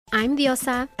I'm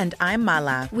Diosa. And I'm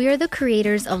Mala. We are the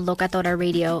creators of Locatora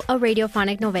Radio, a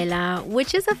radiophonic novela,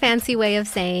 which is a fancy way of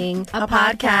saying a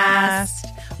podcast.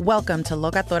 Welcome to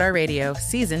Locatora Radio,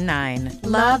 Season 9.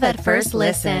 Love at first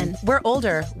listen. We're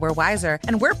older, we're wiser,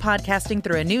 and we're podcasting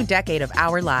through a new decade of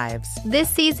our lives. This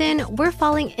season, we're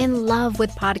falling in love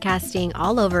with podcasting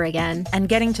all over again. And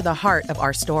getting to the heart of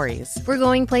our stories. We're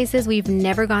going places we've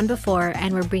never gone before,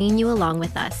 and we're bringing you along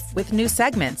with us. With new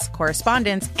segments,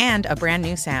 correspondence, and a brand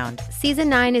new sound. Season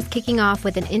 9 is kicking off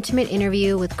with an intimate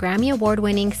interview with Grammy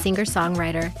Award-winning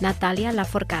singer-songwriter Natalia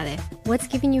Lafourcade. What's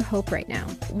giving you hope right now?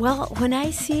 Well, when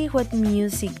I see what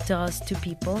music does to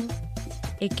people,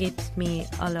 it gives me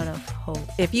a lot of hope.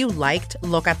 If you liked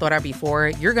Locatora before,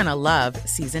 you're going to love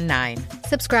Season 9.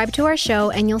 Subscribe to our show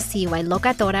and you'll see why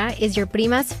Locatora is your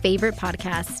prima's favorite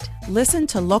podcast. Listen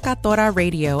to Locatora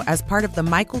Radio as part of the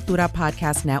My Cultura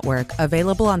Podcast Network,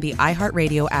 available on the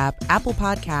iHeartRadio app, Apple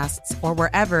Podcasts, or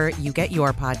wherever you get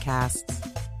your podcasts.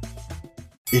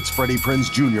 It's Freddie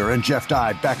Prinze Jr. and Jeff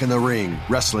Dye back in the ring.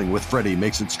 Wrestling with Freddie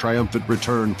makes its triumphant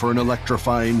return for an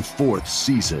electrifying 4th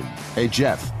season. Hey,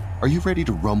 Jeff, are you ready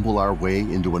to rumble our way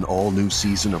into an all-new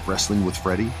season of Wrestling with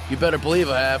Freddie? You better believe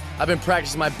I have. I've been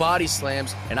practicing my body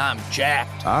slams, and I'm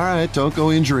jacked. All right, don't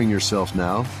go injuring yourself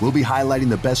now. We'll be highlighting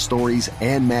the best stories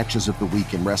and matches of the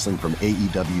week in wrestling from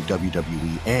AEW,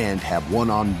 WWE, and have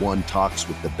one-on-one talks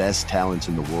with the best talents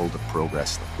in the world of pro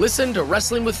wrestling. Listen to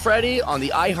Wrestling with Freddie on the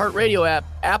iHeartRadio app,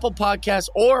 Apple Podcasts,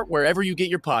 or wherever you get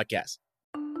your podcasts.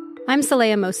 I'm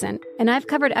Saleha Mohsen, and I've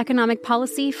covered economic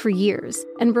policy for years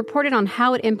and reported on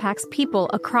how it impacts people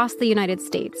across the United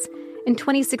States. In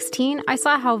 2016, I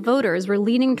saw how voters were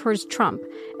leaning towards Trump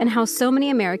and how so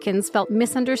many Americans felt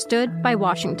misunderstood by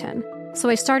Washington. So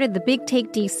I started The Big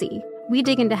Take DC. We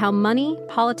dig into how money,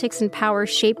 politics, and power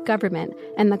shape government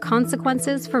and the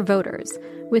consequences for voters.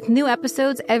 With new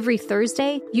episodes every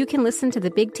Thursday, you can listen to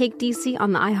The Big Take DC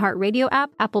on the iHeartRadio app,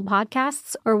 Apple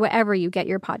Podcasts, or wherever you get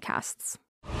your podcasts.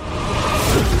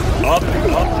 Up,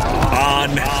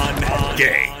 on,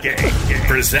 game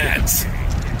presents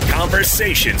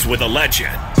Conversations with a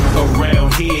Legend.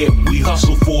 Around here, we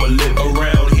hustle for a living.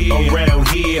 Around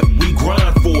here, we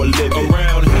grind for a living.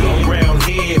 Around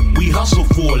here, we hustle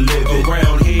for a living.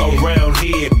 Around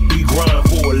here, we grind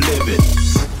for a living.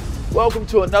 Welcome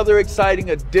to another exciting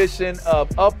edition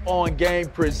of Up on Game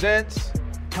presents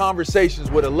Conversations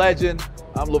with a Legend.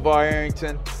 I'm LaVar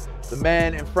Arrington. The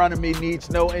man in front of me needs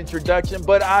no introduction,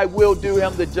 but I will do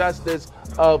him the justice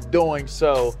of doing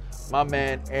so. My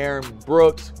man Aaron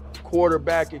Brooks,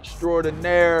 quarterback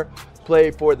extraordinaire,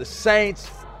 played for the Saints,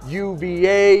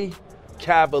 UVA,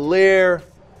 Cavalier,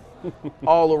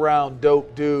 all around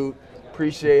dope dude.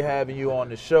 Appreciate having you on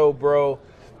the show, bro.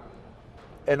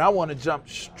 And I want to jump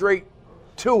straight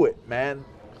to it, man.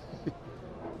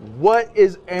 What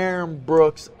is Aaron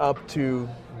Brooks up to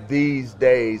these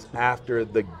days after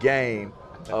the game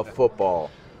of football?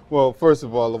 Well, first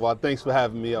of all, LaVar, thanks for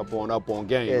having me up on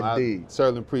Game. Indeed. I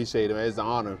certainly appreciate it, man. It's an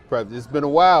honor. It's been a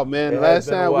while, man. Last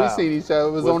time we seen each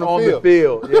other was on the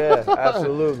field. Yeah,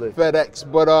 absolutely. FedEx.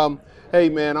 But, hey,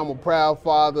 man, I'm a proud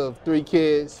father of 3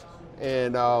 kids.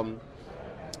 And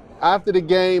after the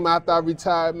game, after I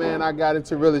retired, man, I got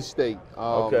into real estate.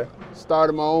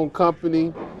 Started my own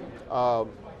company.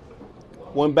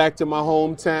 Went back to my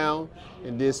hometown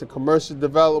and did some commercial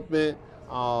development.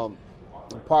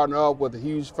 Partnered up with a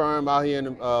huge firm out here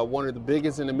in one of the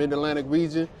biggest in the Mid-Atlantic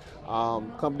region,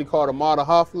 company called Amada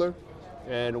Hoffler.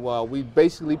 And we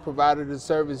basically provided a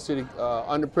service to the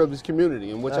underprivileged community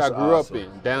in which I grew up in,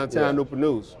 downtown Newport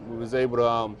News. We was able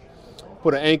to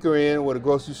put an anchor in with a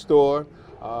grocery store,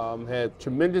 had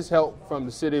tremendous help from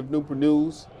the city of Newport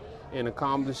News in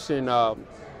accomplishing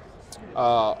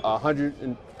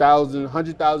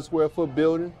 100,000 square foot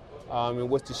building, in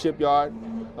which the shipyard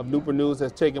of Newport News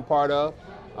has taken part of.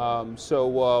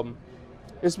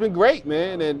 It's been great,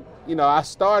 man. And, you know, I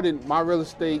started my real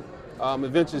estate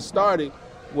adventure started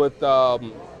with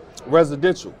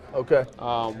residential.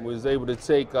 Was able to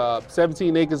take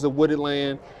 17 acres of wooded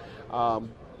land,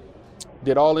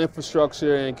 did all the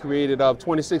infrastructure and created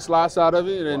 26 lots out of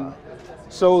it, and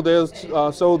sold those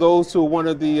to one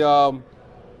of the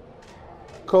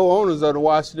co-owners of the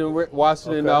Washington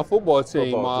football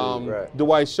team,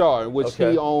 Dwight Shaw, in which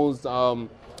he owns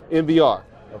NVR.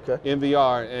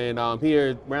 NVR, and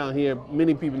around here,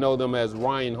 many people know them as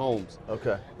Ryan Homes.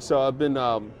 So I've been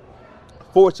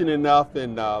fortunate enough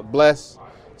and blessed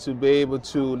to be able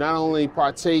to not only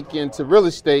partake into real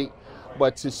estate,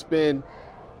 but to spend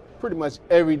pretty much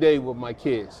every day with my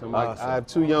kids. I have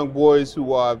 2 young boys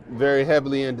who are very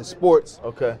heavily into sports,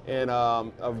 and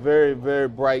a very, very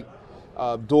bright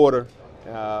daughter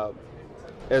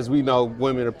as we know,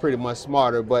 women are pretty much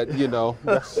smarter, but if you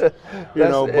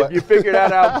figure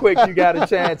that out quick, you got a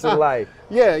chance in life.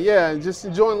 Yeah, and just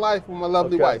enjoying life with my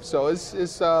lovely wife. So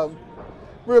it's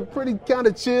we're pretty kind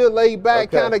of chill, laid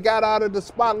back, kind of got out of the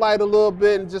spotlight a little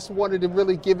bit and just wanted to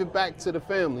really give it back to the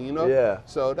family, Yeah.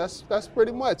 So that's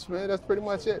pretty much, man. That's pretty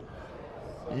much it.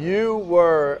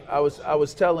 I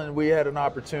was telling, we had an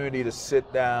opportunity to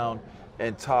sit down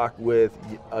and talk with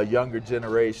a younger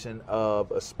generation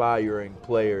of aspiring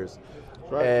players.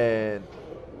 Right. And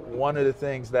one of the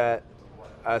things that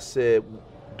I said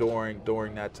during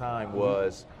that time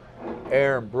was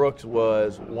Aaron Brooks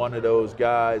was one of those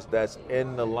guys that's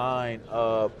in the line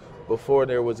of, before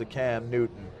there was a Cam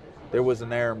Newton, there was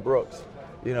an Aaron Brooks.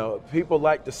 People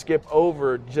like to skip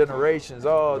over generations.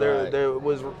 There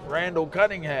was Randall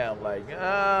Cunningham.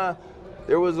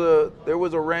 There was a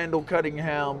Randall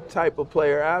Cunningham type of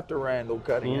player after Randall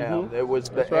Cunningham. There was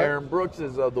the Aaron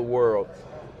Brookses of the world.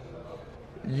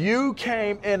 You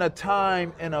came in a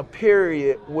time, in a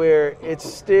period where it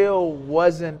still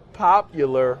wasn't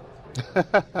popular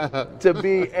to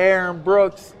be Aaron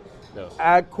Brooks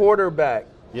at quarterback.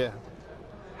 Yeah.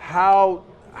 How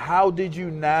did you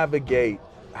navigate?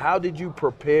 How did you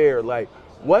prepare?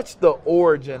 What's the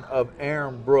origin of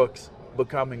Aaron Brooks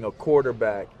becoming a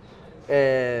quarterback?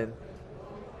 And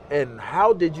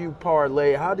how did you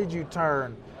parlay? How did you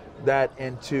turn that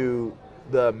into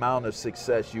the amount of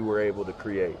success you were able to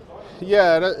create?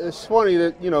 Yeah, it's funny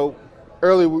that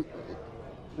earlier,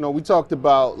 we talked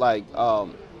about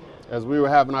as we were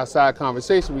having our side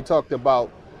conversation, we talked about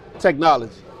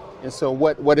technology, and so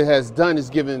what it has done is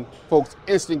given folks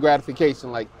instant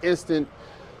gratification, instant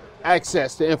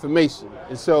access to information,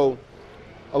 and so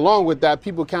along with that,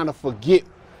 people kind of forget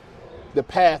the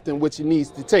path in which it needs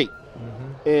to take.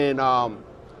 And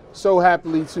so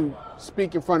happily to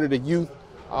speak in front of the youth,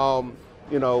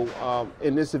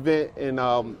 in this event. And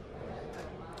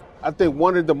I think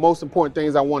one of the most important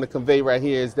things I want to convey right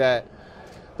here is that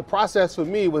the process for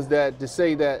me was to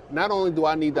say that not only do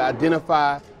I need to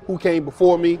identify who came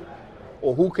before me,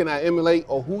 or who can I emulate,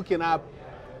 or who can I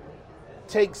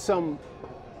take some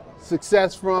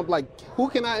success from, who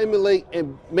can I emulate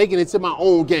and make it into my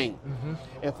own game.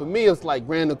 And for me, it's like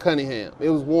Randall Cunningham. It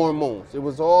was Warren Moons. It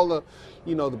was all the,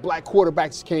 the black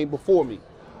quarterbacks came before me.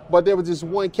 But there was just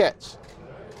one catch.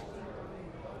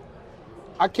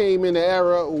 We came in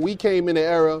the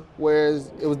era where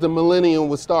it was the millennium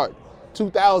was starting.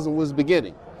 2000 was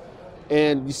beginning.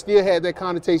 And you still had that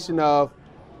connotation of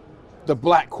the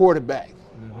black quarterback,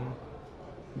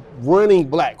 running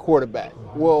black quarterback.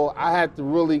 Well, I had to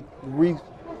really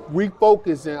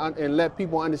refocus and let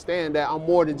people understand that I'm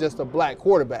more than just a black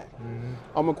quarterback.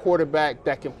 I'm a quarterback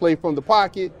that can play from the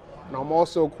pocket, and I'm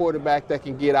also a quarterback that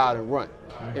can get out and run.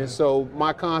 And so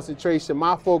my concentration,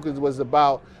 my focus was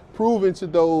about proving to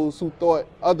those who thought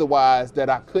otherwise that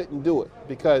I couldn't do it.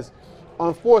 Because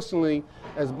unfortunately,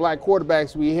 as black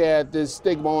quarterbacks, we had this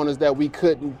stigma on us that we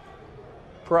couldn't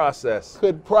process,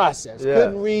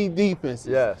 couldn't read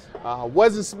defenses,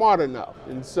 wasn't smart enough.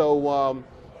 And so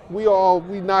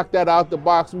we knocked that out the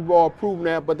box. We've all proven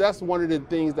that, but that's one of the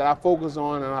things that I focus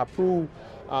on, and I prove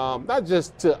not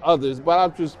just to others, but I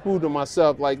just prove to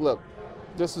myself, look,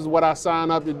 this is what I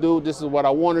signed up to do. This is what I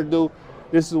want to do.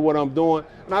 This is what I'm doing.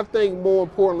 And I think more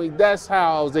importantly, that's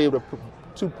how I was able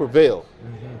to prevail.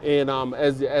 And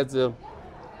as the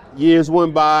years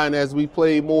went by and as we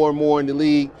played more and more in the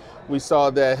league, we saw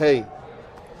that, hey,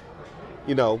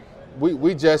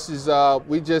 we just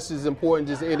as important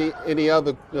as any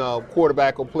other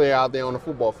quarterback or player out there on the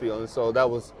football field. And so that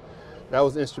was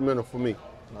instrumental for me.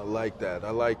 I like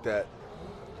that.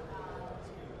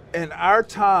 In our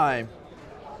time,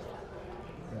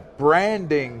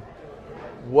 branding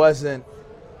wasn't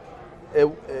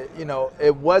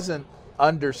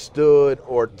understood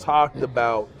or talked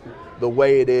about the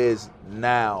way it is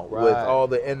now, with all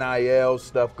the NIL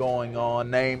stuff going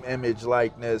on, name, image,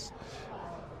 likeness.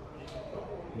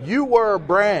 You were a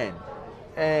brand,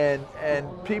 and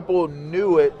people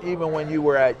knew it even when you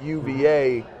were at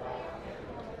UVA.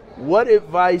 What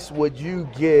advice would you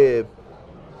give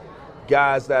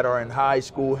guys that are in high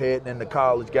school heading into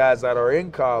college, guys that are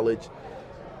in college,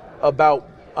 about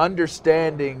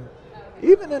understanding,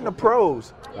 even in the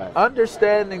pros,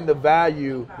 understanding the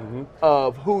value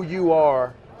of who you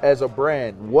are as a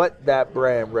brand, what that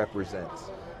brand represents?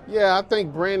 Yeah, I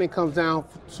think branding comes down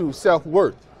to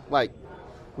self-worth.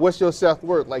 What's your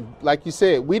self-worth? Like you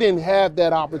said, we didn't have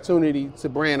that opportunity to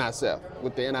brand ourselves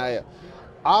with the NIL.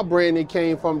 Our branding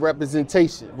came from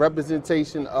representation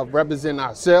of representing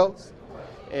ourselves,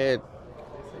 and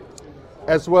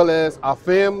as well as our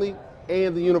family,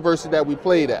 and the university that we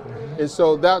played at. And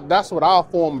so that's what our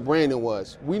form of branding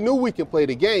was. We knew we could play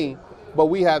the game, but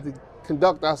we had to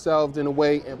conduct ourselves in a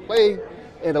way and play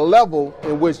at a level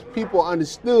in which people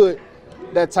understood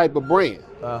that type of brand.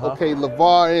 Okay,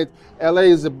 LaVar in LA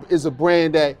is a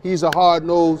brand that he's a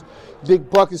hard-nosed, big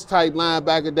buckets type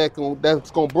linebacker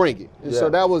that's gonna bring it. And so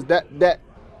that was that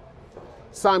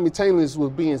simultaneous was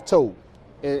being told.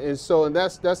 And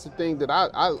that's the thing that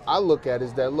I look at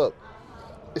is that, look,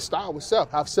 it starts with self.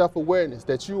 Have self-awareness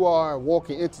that you are a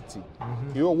walking entity.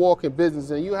 You're a walking business,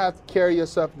 and you have to carry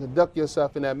yourself and conduct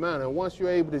yourself in that manner. And once you're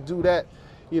able to do that,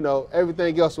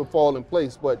 everything else will fall in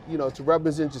place. But, to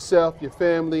represent yourself, your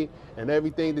family, and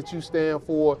everything that you stand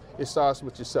for, it starts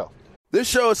with yourself. This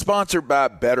show is sponsored by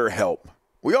BetterHelp.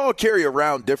 We all carry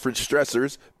around different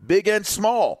stressors, big and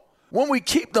small. When we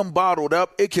keep them bottled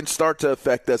up, it can start to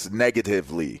affect us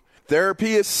negatively.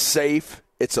 Therapy is safe.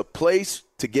 It's a place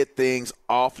to get things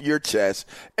off your chest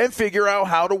and figure out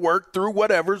how to work through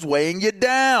whatever's weighing you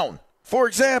down. For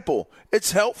example,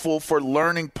 it's helpful for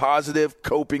learning positive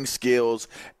coping skills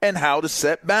and how to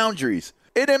set boundaries.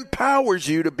 It empowers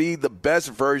you to be the best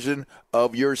version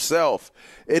of yourself.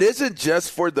 It isn't just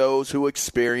for those who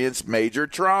experience major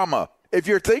trauma. If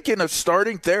you're thinking of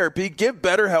starting therapy, give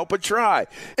BetterHelp a try.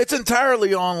 It's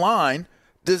entirely online,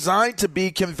 designed to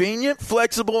be convenient,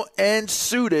 flexible, and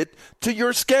suited to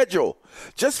your schedule.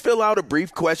 Just fill out a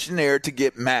brief questionnaire to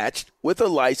get matched with a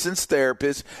licensed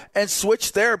therapist and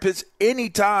switch therapists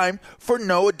anytime for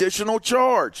no additional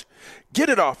charge. Get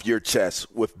it off your chest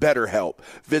with BetterHelp.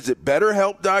 Visit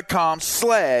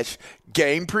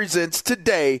BetterHelp.com/GamePresents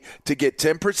today to get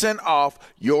 10% off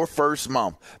your first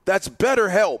month. That's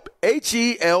BetterHelp,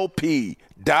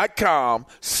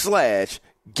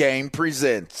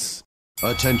 HELP.com/GamePresents.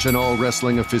 Attention all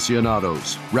wrestling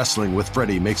aficionados. Wrestling with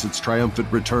Freddie makes its triumphant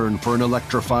return for an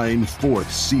electrifying 4th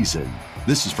season.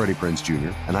 This is Freddie Prinze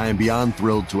Jr., and I am beyond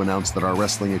thrilled to announce that our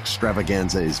wrestling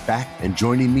extravaganza is back, and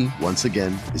joining me once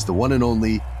again is the one and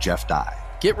only Jeff Dye.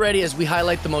 Get ready as we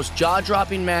highlight the most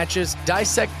jaw-dropping matches,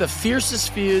 dissect the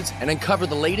fiercest feuds, and uncover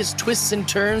the latest twists and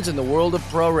turns in the world of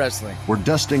pro wrestling. We're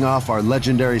dusting off our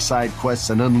legendary side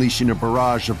quests and unleashing a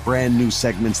barrage of brand new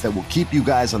segments that will keep you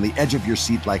guys on the edge of your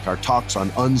seat like our talks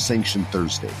on Unsanctioned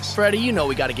Thursdays. Freddie,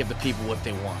 we got to give the people what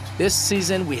they want. This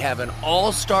season, we have an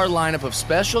all-star lineup of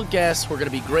special guests who are going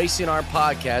to be gracing our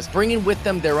podcast, bringing with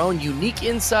them their own unique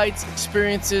insights,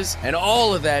 experiences, and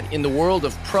all of that in the world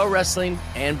of pro wrestling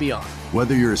and beyond.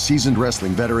 Whether you're a seasoned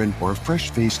wrestling veteran or a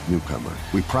fresh-faced newcomer,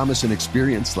 we promise an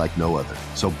experience like no other.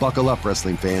 So buckle up,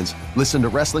 wrestling fans. Listen to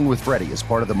Wrestling with Freddie as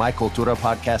part of the My Cultura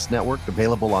Podcast Network,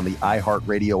 available on the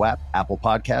iHeartRadio app, Apple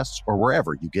Podcasts, or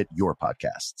wherever you get your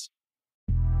podcasts.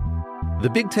 The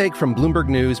Big Take from Bloomberg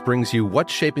News brings you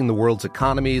what's shaping the world's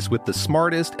economies with the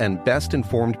smartest and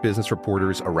best-informed business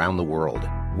reporters around the world.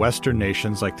 Western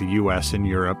nations like the U.S. and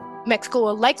Europe. Mexico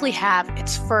will likely have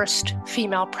its first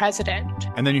female president.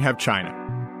 And then you have China.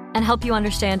 And help you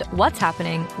understand what's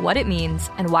happening, what it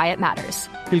means, and why it matters.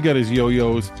 He'll get his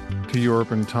yo-yos to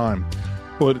Europe in time.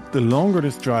 But the longer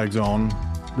this drags on,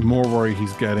 the more worry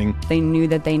he's getting. They knew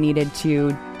that they needed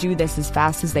to do this as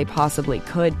fast as they possibly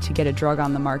could to get a drug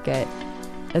on the market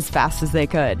as fast as they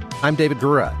could. I'm David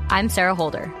Gura. I'm Sarah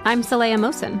Holder. I'm Saleha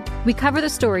Mohsen. We cover the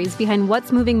stories behind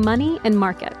what's moving money and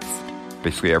markets.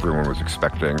 Basically, everyone was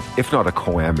expecting, if not a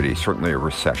calamity, certainly a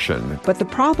recession. But the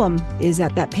problem is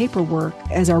that paperwork,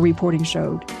 as our reporting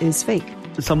showed, is fake.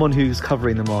 As someone who's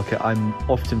covering the market, I'm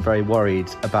often very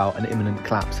worried about an imminent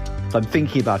collapse. I'm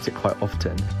thinking about it quite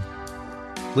often.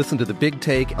 Listen to The Big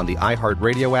Take on the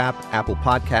iHeartRadio app, Apple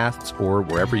Podcasts, or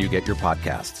wherever you get your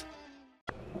podcasts.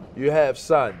 You have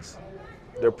sons.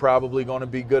 They're probably going to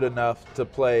be good enough to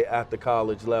play at the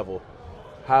college level.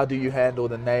 How do you handle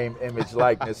the name, image,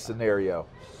 likeness scenario?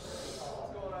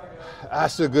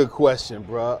 That's a good question,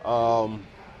 bro.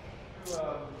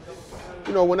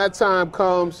 When that time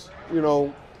comes,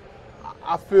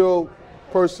 I feel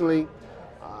personally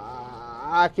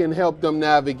I can help them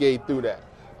navigate through that.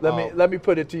 Let me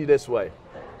put it to you this way.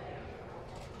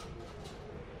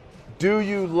 Do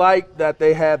you like that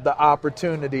they have the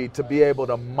opportunity to be able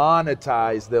to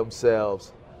monetize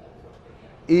themselves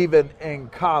even in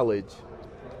college?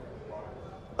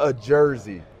 A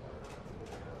jersey,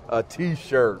 a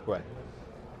T-shirt, right.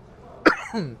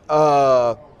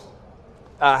 A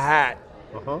hat,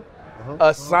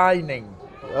 a signing.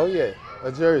 Oh yeah,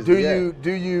 a jersey.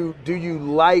 Do you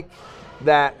like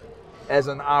that as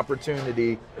an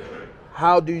opportunity?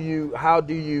 How do you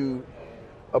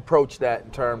approach that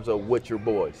in terms of with your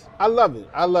boys? I love it.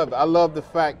 I love the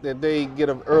fact that they get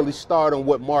an early start on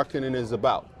what marketing is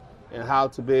about and how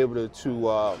to be able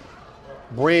to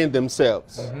brand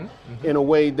themselves in a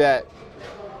way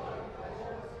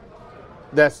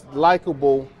that's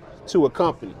likable to a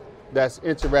company that's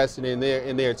interested in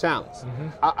their talents.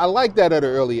 I like that at an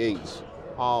early age,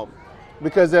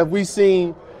 because as we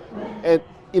seen,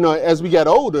 as we got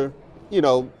older,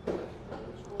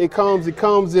 it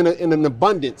comes in an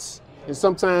abundance, and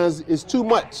sometimes it's too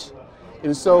much.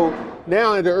 And so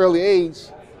now at an early age,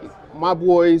 my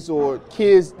boys or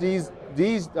kids during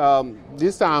these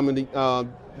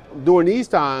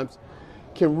times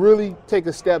can really take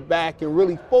a step back and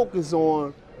really focus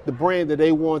on the brand that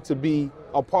they want to be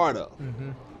a part of,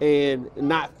 and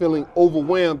not feeling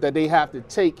overwhelmed that they have to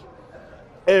take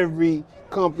every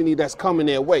company that's coming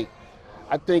their way.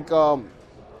 I think one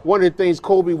of the things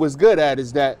Kobe was good at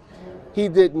is that he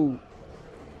didn't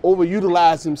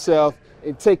overutilize himself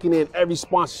in taking in every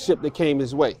sponsorship that came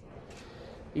his way.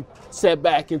 He sat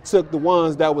back and took the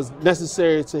ones that was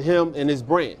necessary to him and his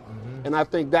brand. And I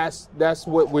think that's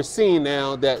what we're seeing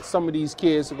now, that some of these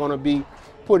kids are going to be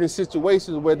put in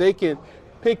situations where they can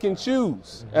pick and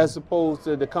choose, as opposed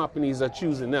to the companies that are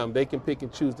choosing them. They can pick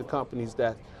and choose the companies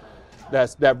that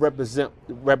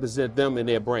represent them and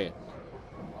their brand.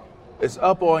 It's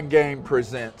Up On Game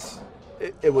Presents.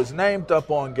 It was named Up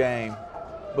On Game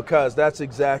because that's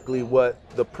exactly what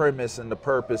the premise and the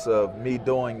purpose of me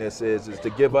doing this is to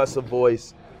give us a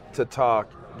voice to talk,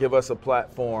 give us a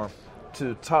platform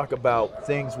to talk about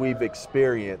things we've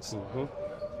experienced.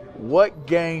 What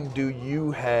game do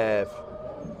you have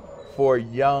for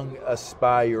young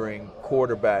aspiring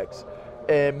quarterbacks,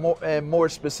 and more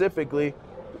specifically,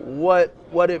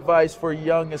 what advice for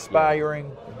young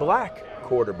aspiring black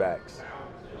quarterbacks?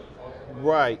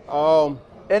 Right.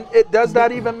 And does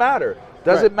that even matter?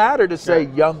 Does it matter to say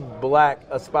young black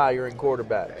aspiring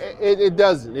quarterback? It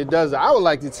doesn't. It doesn't. I would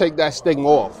like to take that stigma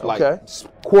off. Like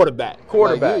quarterback.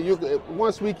 Like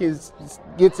once we can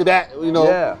get to that,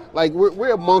 like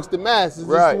we're amongst the masses.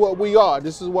 This is what we are.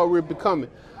 This is what we're becoming.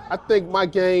 I think my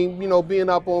game, being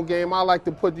up on game, I like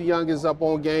to put the youngest up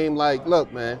on game. Like,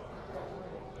 look, man,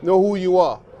 know who you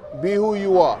are. Be who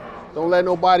you are. Don't let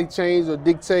nobody change or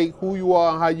dictate who you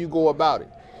are and how you go about it.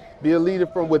 Be a leader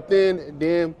from within, and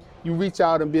then you reach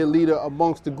out and be a leader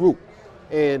amongst the group.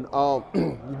 And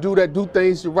you do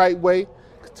things the right way,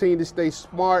 continue to stay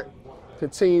smart,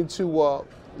 continue to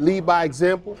lead by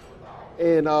example,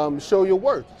 and show your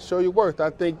worth. Show your worth. I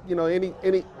think,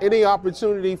 any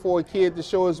opportunity for a kid to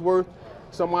show his worth,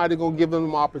 somebody gonna give them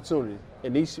an opportunity.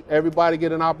 And everybody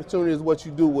get an opportunity is what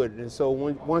you do with it. And so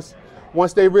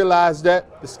once they realize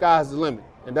that, the sky's the limit.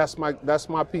 And that's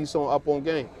my piece on Up On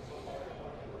Game.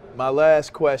 My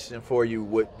last question for you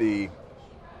would be,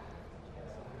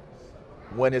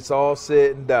 when it's all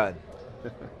said and done,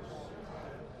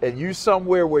 and you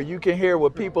somewhere where you can hear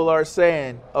what people are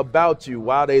saying about you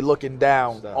while they looking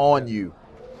down on you,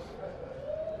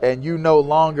 and you no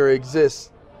longer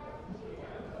exist,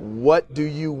 what do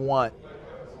you want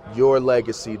your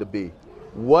legacy to be?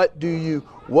 What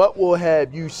will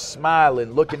have you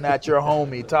smiling, looking at your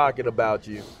homie talking about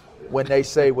you when they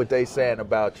say what they saying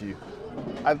about you?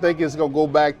 I think it's gonna go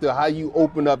back to how you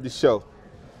open up the show.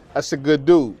 That's a good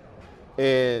dude,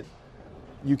 and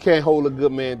you can't hold a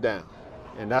good man down,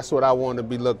 and that's what I want to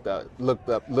be looked as,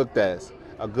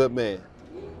 a good man.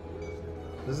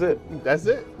 That's it. That's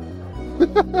it.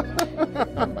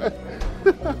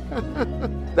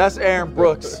 That's Aaron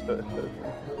Brooks,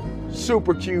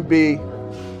 super QB,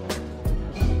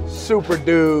 super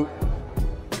dude.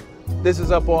 This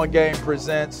is Up On Game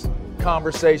Presents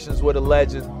Conversations with a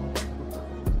Legend.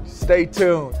 Stay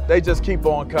tuned. They just keep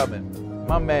on coming.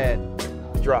 My man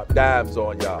drop dimes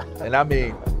on y'all. And I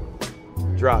mean,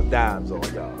 drop dimes on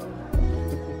y'all.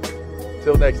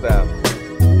 Till next time.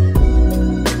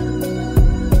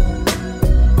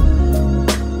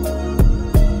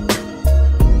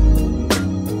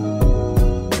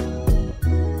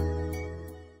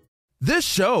 This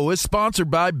show is sponsored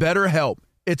by BetterHelp.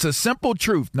 It's a simple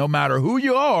truth. No matter who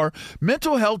you are,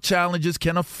 mental health challenges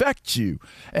can affect you,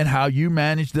 and how you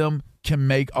manage them can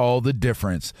make all the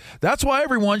difference. That's why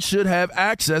everyone should have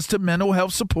access to mental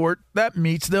health support that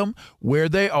meets them where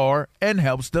they are and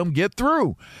helps them get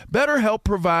through. BetterHelp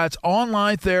provides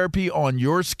online therapy on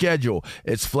your schedule.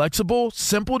 It's flexible,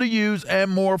 simple to use,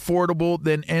 and more affordable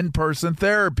than in-person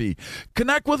therapy.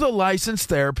 Connect with a licensed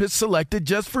therapist selected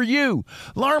just for you.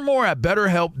 Learn more at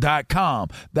BetterHelp.com.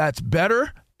 That's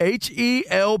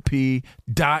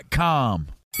BetterHelp.com.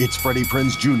 It's Freddie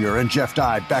Prinze Jr. and Jeff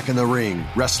Dye back in the ring.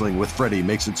 Wrestling with Freddie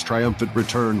makes its triumphant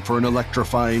return for an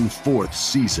electrifying 4th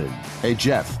season. Hey,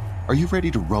 Jeff, Are you ready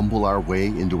to rumble our way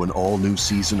into an all-new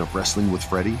season of Wrestling with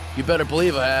Freddie? You better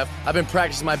believe I have. I've been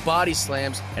practicing my body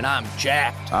slams, and I'm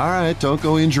jacked. All right, don't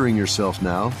go injuring yourself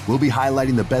now. We'll be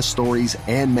highlighting the best stories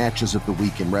and matches of the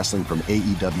week in wrestling from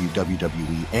AEW,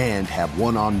 WWE, and have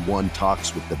one-on-one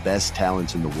talks with the best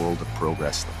talents in the world of pro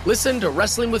wrestling. Listen to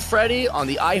Wrestling with Freddie on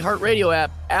the iHeartRadio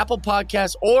app, Apple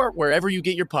Podcasts, or wherever you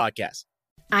get your podcasts.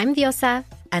 I'm Diosa.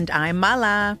 And I'm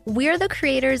Mala. We're the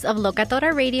creators of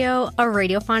Locatora Radio, a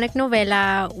radiophonic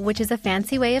novela, which is a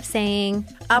fancy way of saying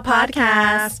a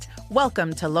podcast.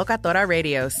 Welcome to Locatora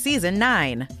Radio Season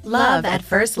 9. Love at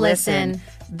First Listen.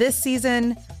 This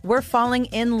season, we're falling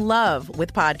in love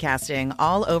with podcasting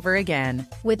all over again.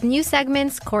 With new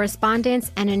segments,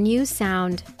 correspondence, and a new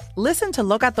sound. Listen to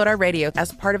Locatora Radio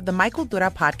as part of the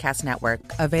Cultura Podcast Network,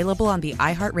 available on the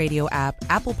iHeartRadio app,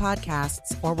 Apple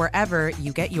Podcasts, or wherever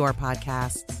you get your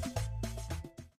podcasts.